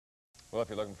Well, if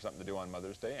you're looking for something to do on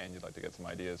Mother's Day and you'd like to get some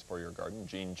ideas for your garden,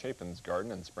 Gene Chapin's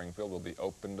garden in Springfield will be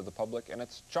open to the public, and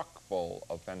it's chock full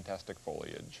of fantastic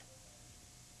foliage.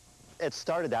 It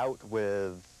started out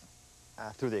with,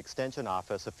 through the extension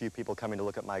office, a few people coming to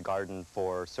look at my garden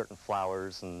for certain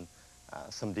flowers and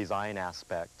some design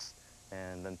aspects.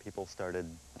 And then people started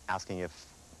asking if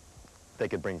they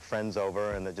could bring friends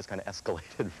over, and it just kind of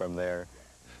escalated from there.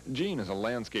 Gene is a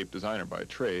landscape designer by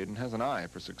trade and has an eye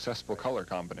for successful color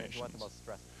combinations.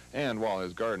 And while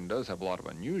his garden does have a lot of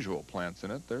unusual plants in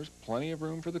it, there's plenty of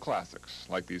room for the classics,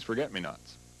 like these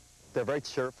forget-me-nots. They're very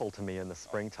cheerful to me in the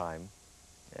springtime,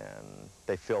 and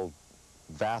they fill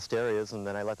vast areas, and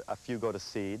then I let a few go to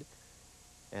seed,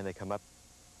 and they come up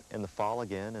in the fall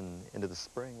again and into the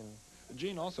spring.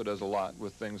 Gene also does a lot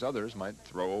with things others might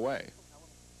throw away.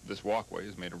 This walkway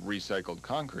is made of recycled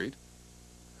concrete,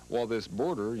 while this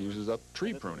border uses up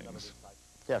tree prunings.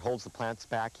 Yeah, it holds the plants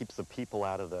back, keeps the people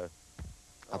out of the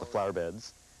flower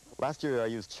beds. Last year I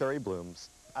used cherry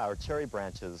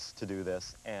branches to do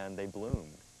this, and they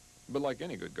bloomed. But like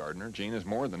any good gardener, Gene is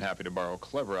more than happy to borrow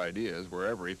clever ideas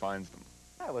wherever he finds them.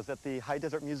 I was at the High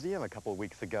Desert Museum a couple of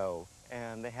weeks ago,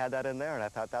 and they had that in there, and I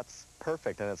thought that's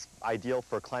perfect, and it's ideal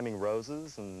for climbing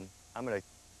roses, and I'm going to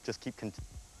just keep,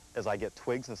 as I get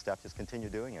twigs and stuff, just continue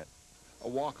doing it. A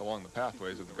walk along the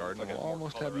pathways of the garden will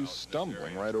almost have you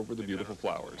stumbling right over the beautiful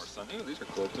flowers. These are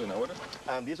cool too.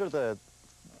 Now, these are the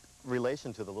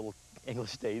relation to the little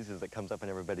English daisies that comes up in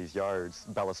everybody's yards,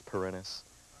 Bellis perennis.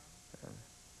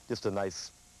 Just a nice,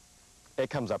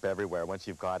 it comes up everywhere. Once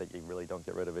you've got it, you really don't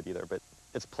get rid of it either, but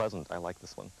it's pleasant. I like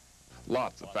this one.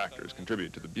 Lots of factors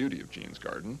contribute to the beauty of Gene's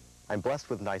garden. I'm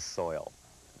blessed with nice soil,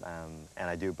 and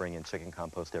I do bring in chicken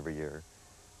compost every year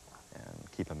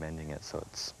and keep amending it, so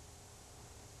it's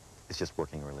just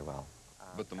working really well.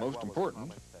 But the most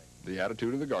important, the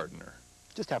attitude of the gardener.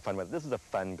 Just have fun with it. This is a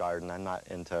fun garden. I'm not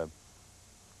into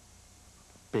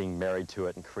being married to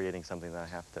it and creating something that I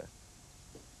have to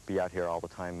be out here all the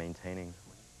time maintaining.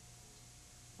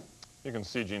 You can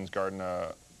see Gene's garden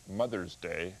Mother's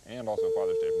Day and also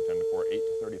Father's Day from 10 to 4, 8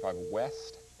 to 35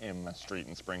 West M Street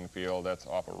in Springfield. That's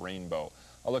off of Rainbow.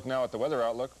 I'll look now at the weather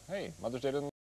outlook. Hey, Mother's Day doesn't